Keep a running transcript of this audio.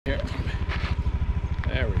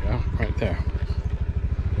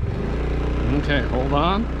Okay, hold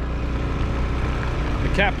on. The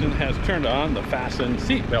captain has turned on the fasten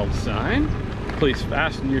seatbelt sign. Please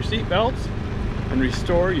fasten your seatbelts and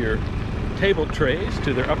restore your table trays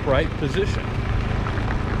to their upright position.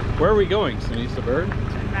 Where are we going, Sneeze the bird?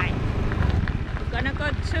 Turn right.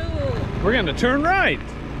 We're gonna turn right.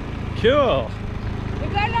 Cool.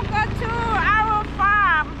 We're gonna go to our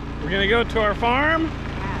farm. We're gonna go to our farm.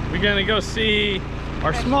 Yeah. We're gonna go see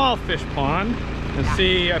our small fish pond and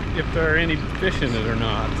see if there are any fish in it or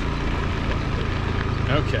not.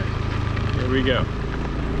 Okay, here we go.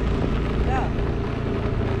 Go.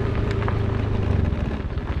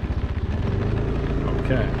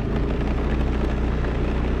 Okay.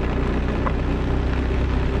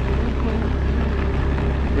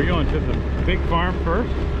 We're going to the big farm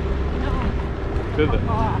first? No. To the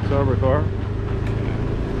Sobercore?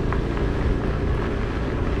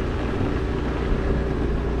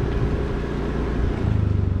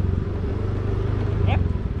 Yep.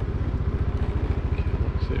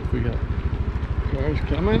 Let's see if we got cars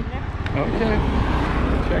coming. Yep. Okay.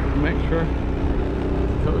 Check to make sure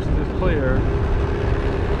the coast is clear.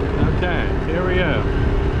 Okay, here we go.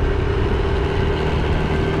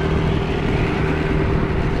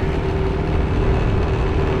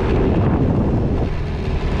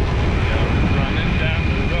 Running down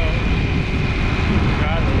the road.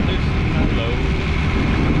 Try to loosen my load.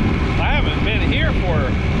 I haven't been here for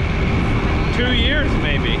 2 years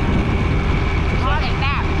maybe. More than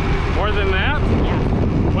that. More than that? Yeah.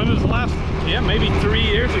 When was the last? Yeah, maybe 3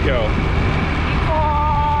 years ago.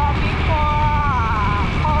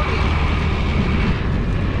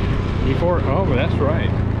 Before COVID. Oh, that's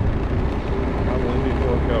right. Probably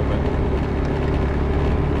before COVID.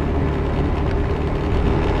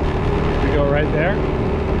 We go right there.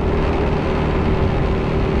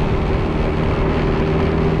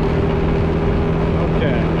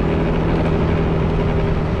 Okay.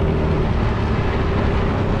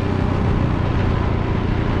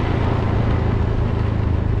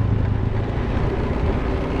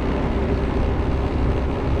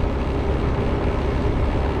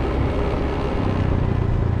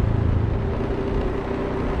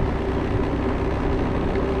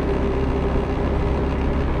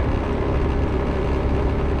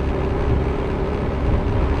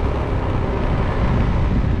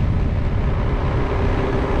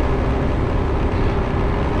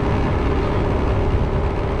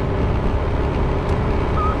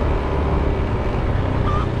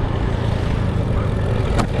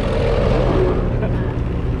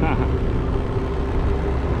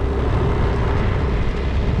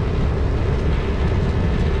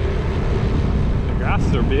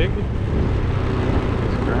 They're big. It's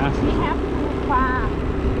grassy. We have to farm.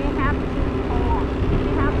 We have to farm. We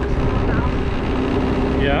have to farm.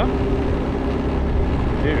 Yeah.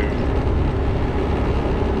 Dude.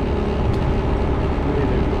 What do you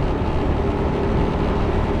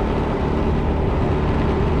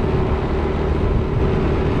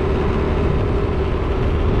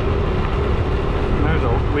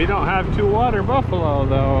do? We don't have two water buffalo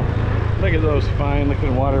though. Look at those fine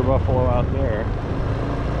looking water buffalo out there.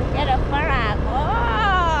 Get a farm.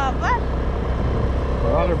 Oh, what?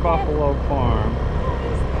 Water Buffalo Farm.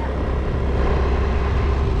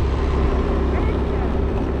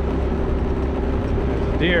 There's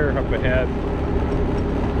a deer up ahead.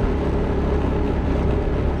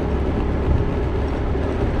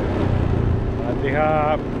 Happy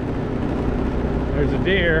hop. There's a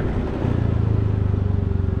deer.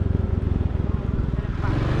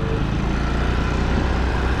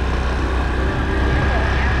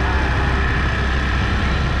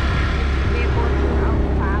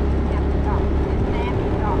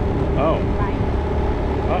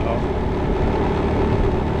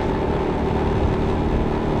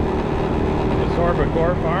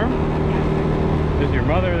 Farm? Is your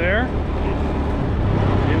mother there?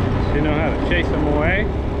 You know how to chase them away?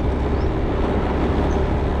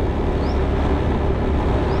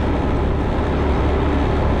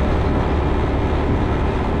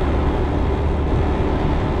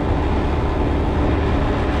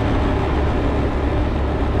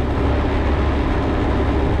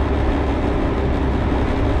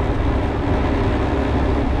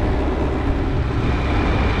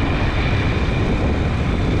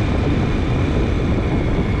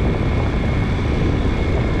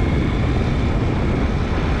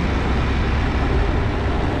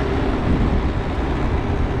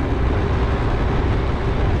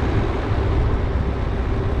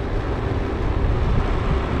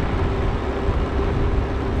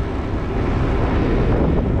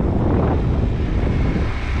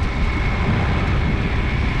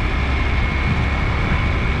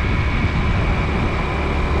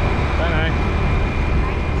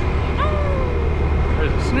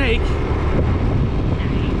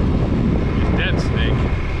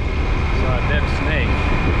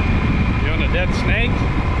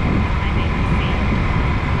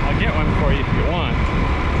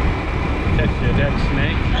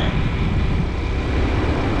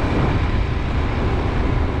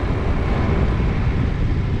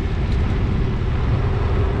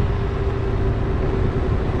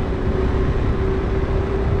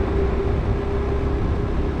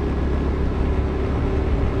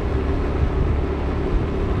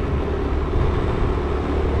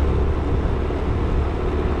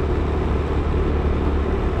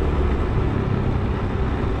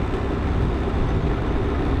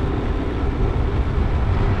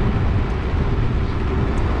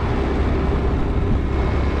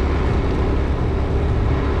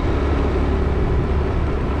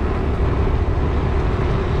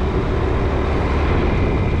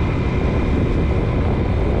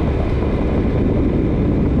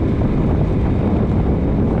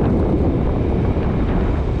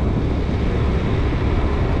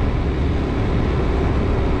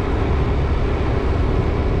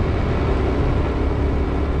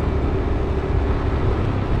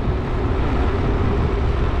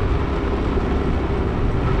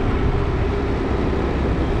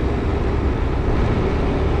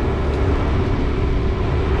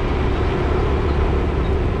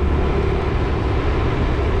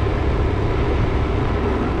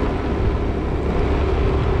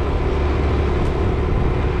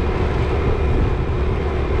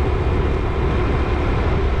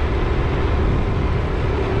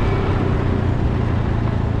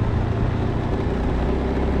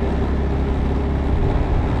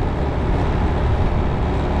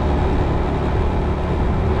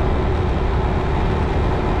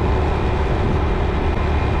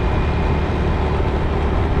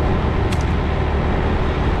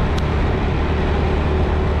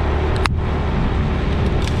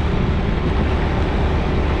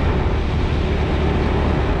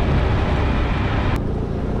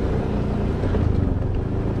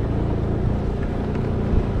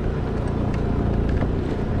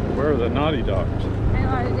 the naughty dogs?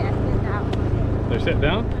 They sit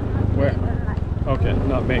down? Where? Okay,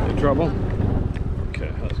 not making trouble.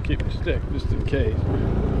 Okay, let's keep the stick just in case.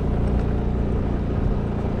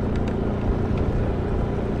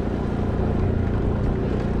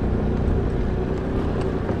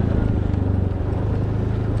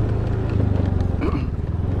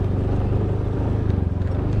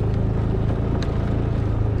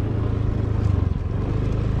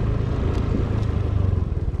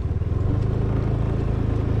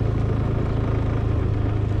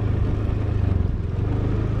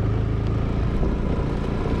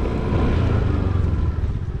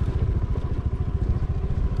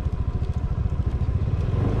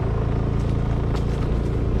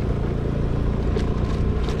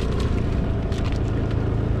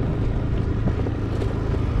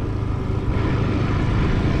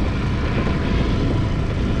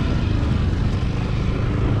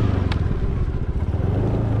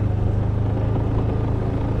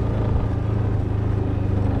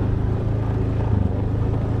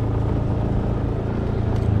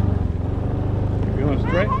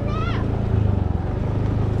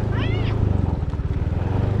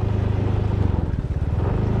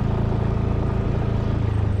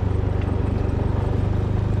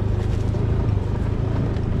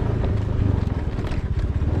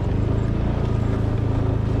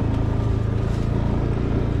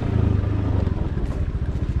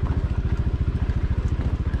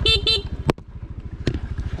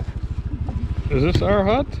 Is this our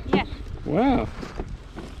hut? Yes. Wow.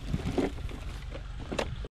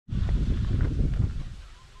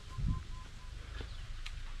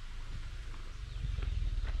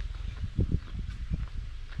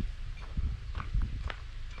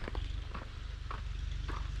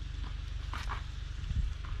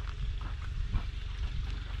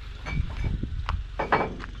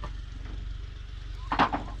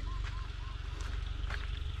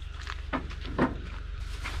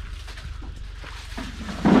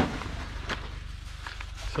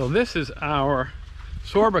 So this is our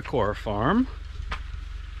sorbicore farm,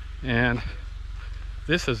 and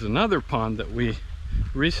this is another pond that we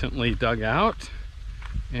recently dug out,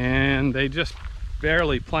 and they just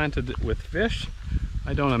barely planted it with fish.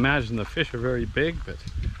 I don't imagine the fish are very big, but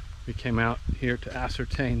we came out here to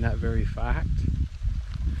ascertain that very fact.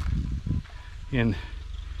 In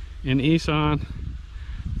Isan,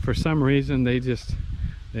 for some reason, they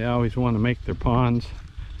always want to make their ponds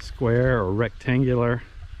square or rectangular.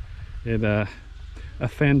 It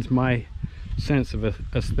offends my sense of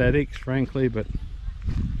aesthetics, frankly, but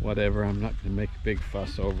whatever, I'm not going to make a big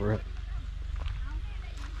fuss over it.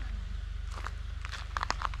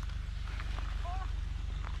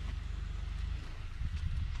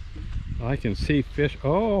 I can see fish.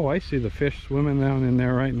 Oh, I see the fish swimming down in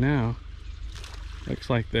there right now. Looks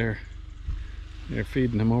like they're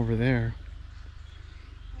feeding them over there.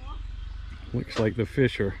 Looks like the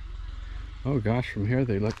fish are, oh gosh, from here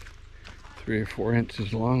they look 3 or 4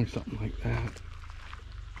 inches long, something like that.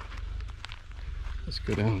 Let's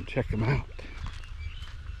go down and check them out.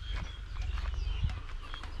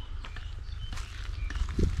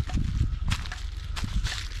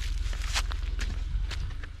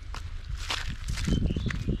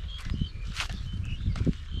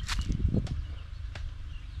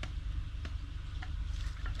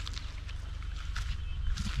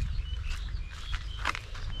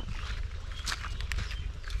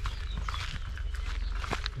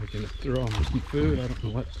 Gonna throw them some food. I don't know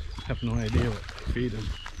what, I have no idea what to feed them.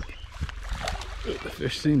 But the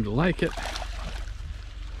fish seem to like it.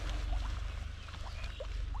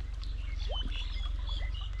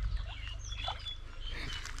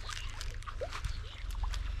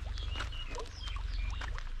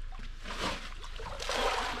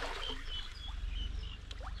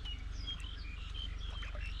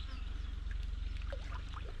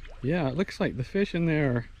 Yeah, it looks like the fish in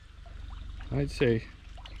there are, I'd say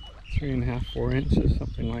 3.5, 4 inches,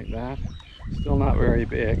 something like that. Still not very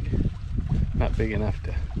big. Not big enough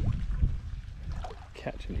to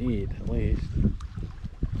catch and eat, at least.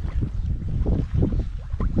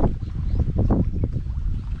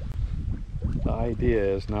 The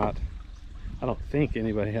idea is not, I don't think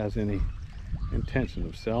anybody has any intention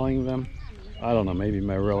of selling them. I don't know, maybe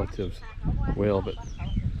my relatives will, but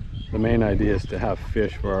the main idea is to have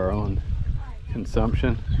fish for our own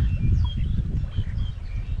consumption.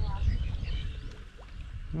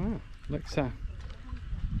 Oh, looks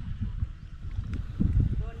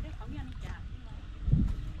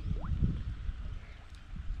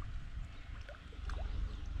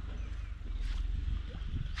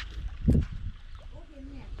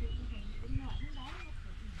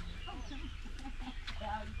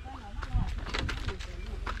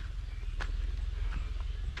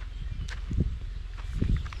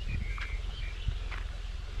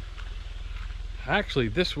Actually,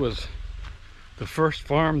 this was the first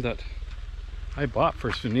farm that I bought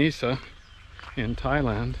for Sunisa in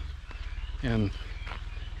Thailand, and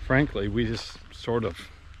frankly, we just sort of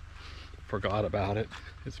forgot about it.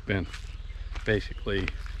 It's been basically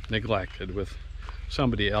neglected with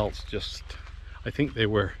somebody else. Just, I think they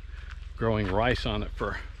were growing rice on it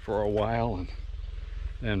for a while, and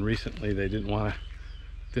then recently they didn't want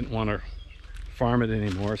to farm it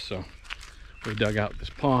anymore, so we dug out this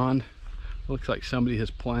pond. Looks like somebody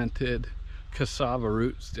has planted cassava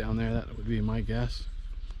roots down there. That would be my guess.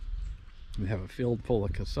 We have a field full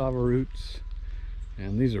of cassava roots,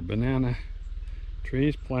 and these are banana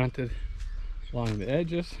trees planted along the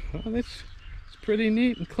edges. Oh, it's pretty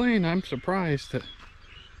neat and clean. I'm surprised that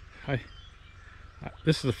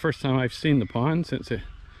this is the first time I've seen the pond since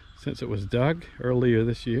it was dug earlier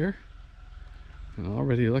this year, and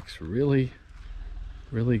already looks really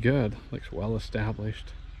good. Looks well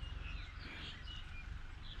established.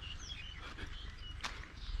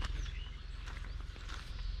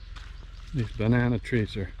 These banana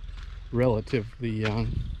trees are relatively young.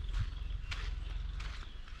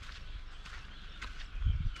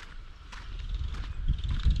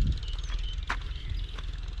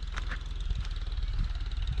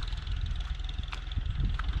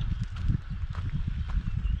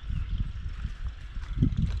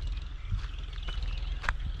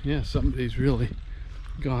 Yeah, somebody's really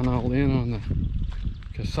gone all in on the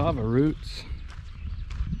cassava roots.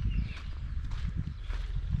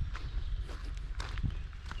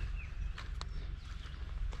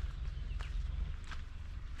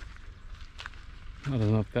 I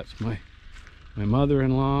don't know if that's my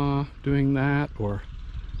mother-in-law doing that or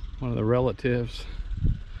one of the relatives.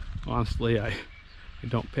 Honestly, I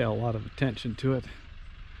don't pay a lot of attention to it.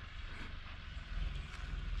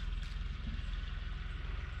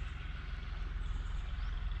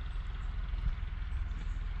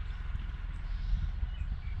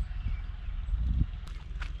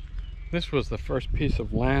 This was the first piece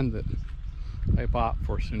of land that I bought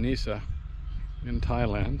for Sunisa in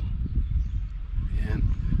Thailand,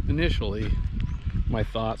 and initially my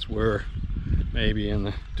thoughts were maybe in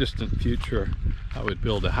the distant future I would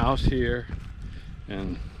build a house here,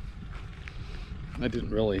 and I didn't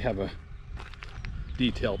really have a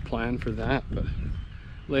detailed plan for that, but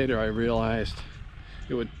later I realized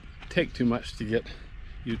it would take too much to get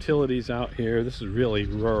utilities out here. This is really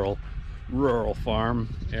rural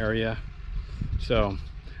farm area, so,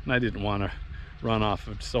 and I didn't want to run off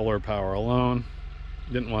of solar power alone,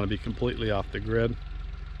 didn't want to be completely off the grid,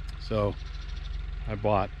 so I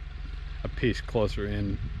bought a piece closer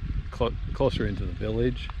into the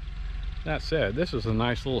village. That said, this is a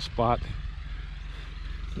nice little spot,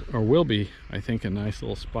 or will be, I think, a nice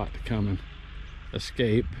little spot to come and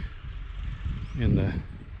escape in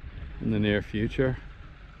the near future.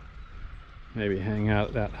 Maybe hang out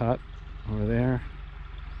at that hut over there.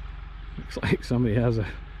 Looks like somebody has a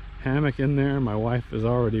hammock in there. My wife is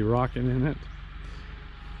already rocking in it.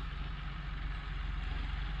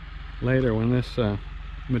 Later, when this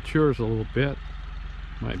matures a little bit,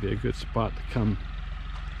 might be a good spot to come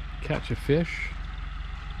catch a fish.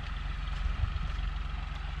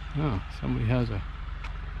 Oh, somebody has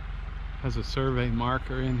a survey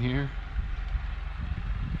marker in here.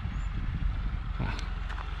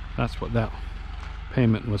 That's what that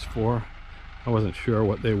payment was for. I wasn't sure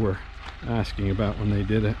what they were asking about when they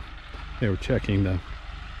did it. They were checking the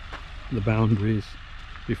boundaries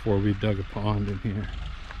before we dug a pond in here.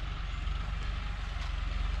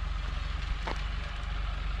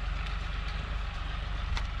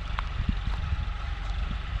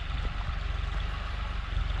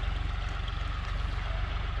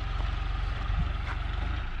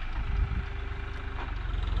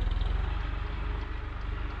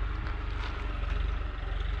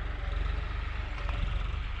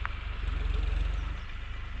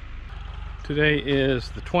 Today is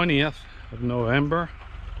the 20th of November.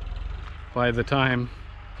 By the time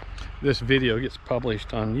this video gets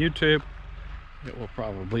published on YouTube, it will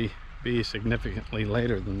probably be significantly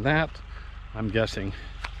later than that. I'm guessing,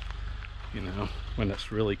 you know, when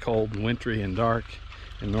it's really cold and wintry and dark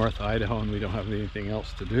in North Idaho and we don't have anything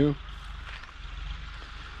else to do.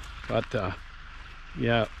 But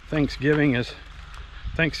yeah, Thanksgiving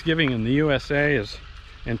in the USA is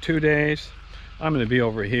in 2 days. I'm going to be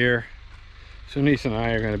over here. Sunisa and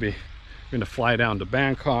I are going to fly down to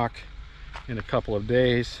Bangkok in a couple of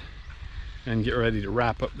days and get ready to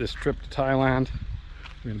wrap up this trip to Thailand.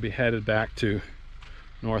 We're going to be headed back to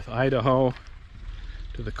North Idaho,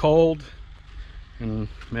 to the cold and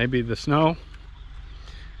maybe the snow.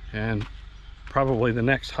 And probably the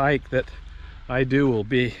next hike that I do will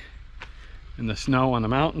be in the snow on a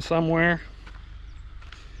mountain somewhere.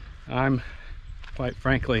 I'm quite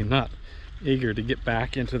frankly not eager to get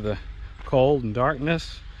back into the cold and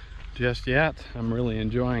darkness just yet. I'm really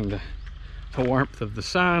enjoying the warmth of the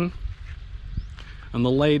sun and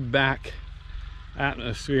the laid back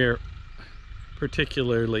atmosphere,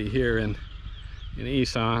 particularly here in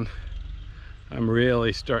Isan. I'm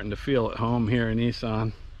really starting to feel at home here in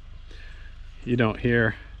Isan. You don't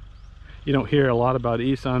hear a lot about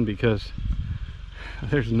Isan because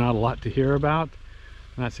there's not a lot to hear about.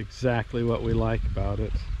 And that's exactly what we like about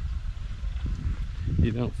it.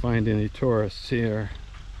 You don't find any tourists here.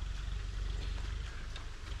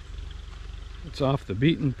 It's off the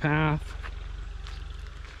beaten path.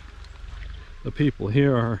 The people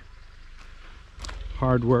here are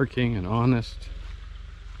hardworking and honest.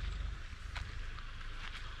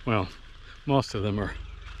 Well, most of them are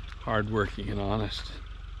hardworking and honest.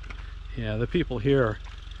 Yeah, the people here are,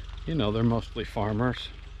 you know, they're mostly farmers,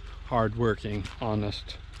 hardworking,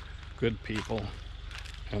 honest, good people.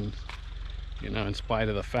 And, you know, in spite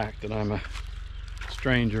of the fact that I'm a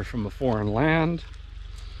stranger from a foreign land,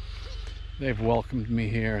 they've welcomed me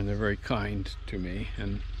here and they're very kind to me,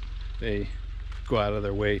 and they go out of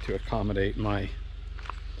their way to accommodate my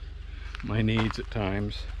needs at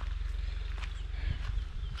times.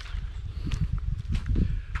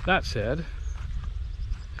 That said,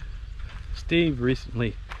 Steve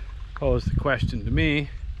recently posed the question to me,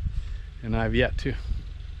 and I've yet to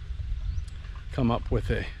come up with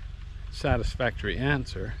a satisfactory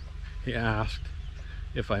answer. He asked,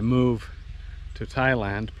 if I move to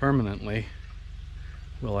Thailand permanently,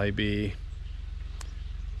 will I be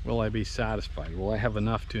satisfied? Will I have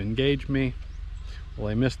enough to engage me? Will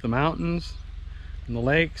I miss the mountains and the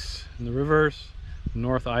lakes and the rivers,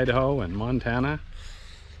 North Idaho and Montana?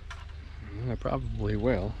 I probably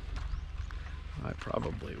will. I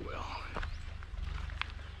probably will.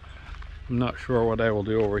 I'm not sure what I will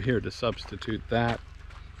do over here to substitute that.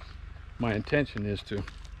 My intention is to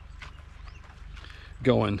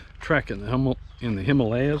go and trek in the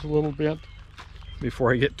Himalayas a little bit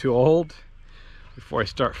before I get too old, before I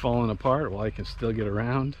start falling apart while I can still get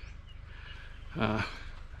around. I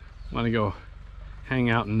want to go hang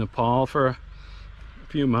out in Nepal for a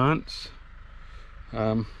few months.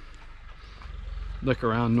 Look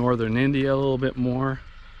around northern India a little bit more.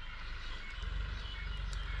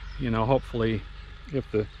 You know, hopefully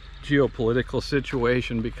if the geopolitical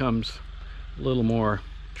situation becomes a little more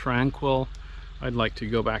tranquil, I'd like to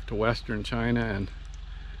go back to Western China and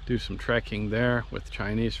do some trekking there with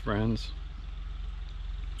Chinese friends.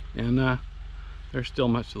 And there's still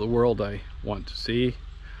much of the world I want to see.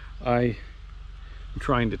 I'm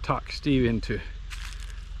trying to talk Steve into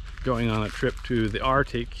going on a trip to the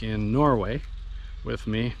Arctic in Norway with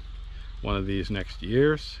me one of these next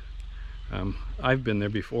years. I've been there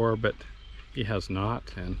before, but he has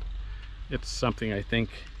not, and it's something I think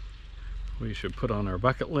we should put on our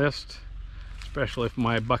bucket list, especially if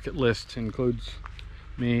my bucket list includes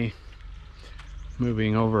me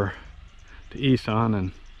moving over to Isan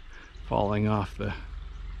and falling off the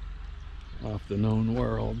known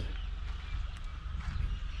world.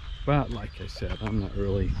 But like I said, I'm not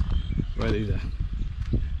really ready to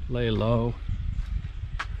lay low.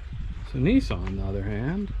 So Nisa, on the other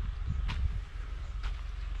hand,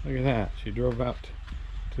 look at that. She drove out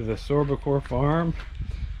to the Sorbacor farm.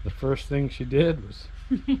 The first thing she did was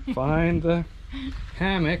find the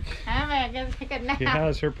hammock. She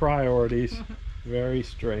has her priorities very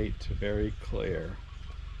straight, very clear.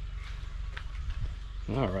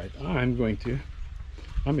 All right, I'm going to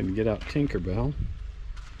get out Tinkerbell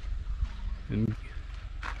and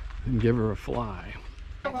give her a fly.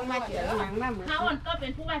 เขาก็เป็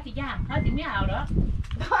นผู้ว่าสิย่างเขาสิไม่เอาหรอ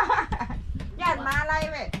ญาติมาอะไร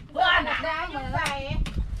เว้ย เพื่อนน่ะได้เหมือนไร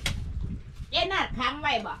เย็นน่ะค้างไ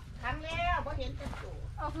ว้บ่ ครั้งแล้วบ่เห็นเป็นตัว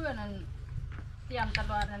เอาเพื่อนนั่นเตรียมต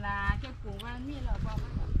ลอดนั่นล่ะแค่ปลูกว่ามีแล้วบ่มั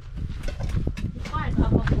นก็ ก้อยเอา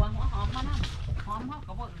หัวหอมมานั่งหอมเขา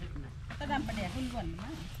ก็บ่อึดน่ะ ก็ดำประเดี๋ยวให้ล้วนมา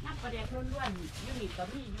น้ำปลาแดกล้วนๆอยู่นี่ก็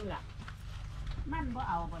มีอยู่ล่ะมันบ่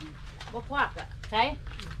เอาบ่นี่บ่ควักอ่ะใช่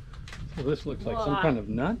Well, this looks like some kind of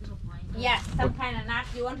nut. Yeah, some kind of nut.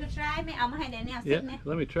 You want to try? ไม่เอามาให้เดี๋ยวนี้ Yeah,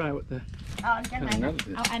 let me try what the เอาอันจังไหน kind of นะ nut it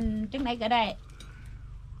is. เอาอันจังไหนก็ได้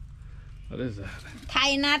What is that? ไทย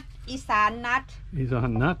นัทอีสานนัท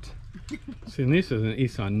Isan nut. See, Nisa's an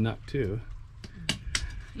Isan nut too.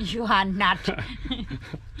 You are nut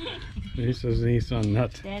Nisa's an Isan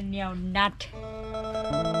nut. Daniel nut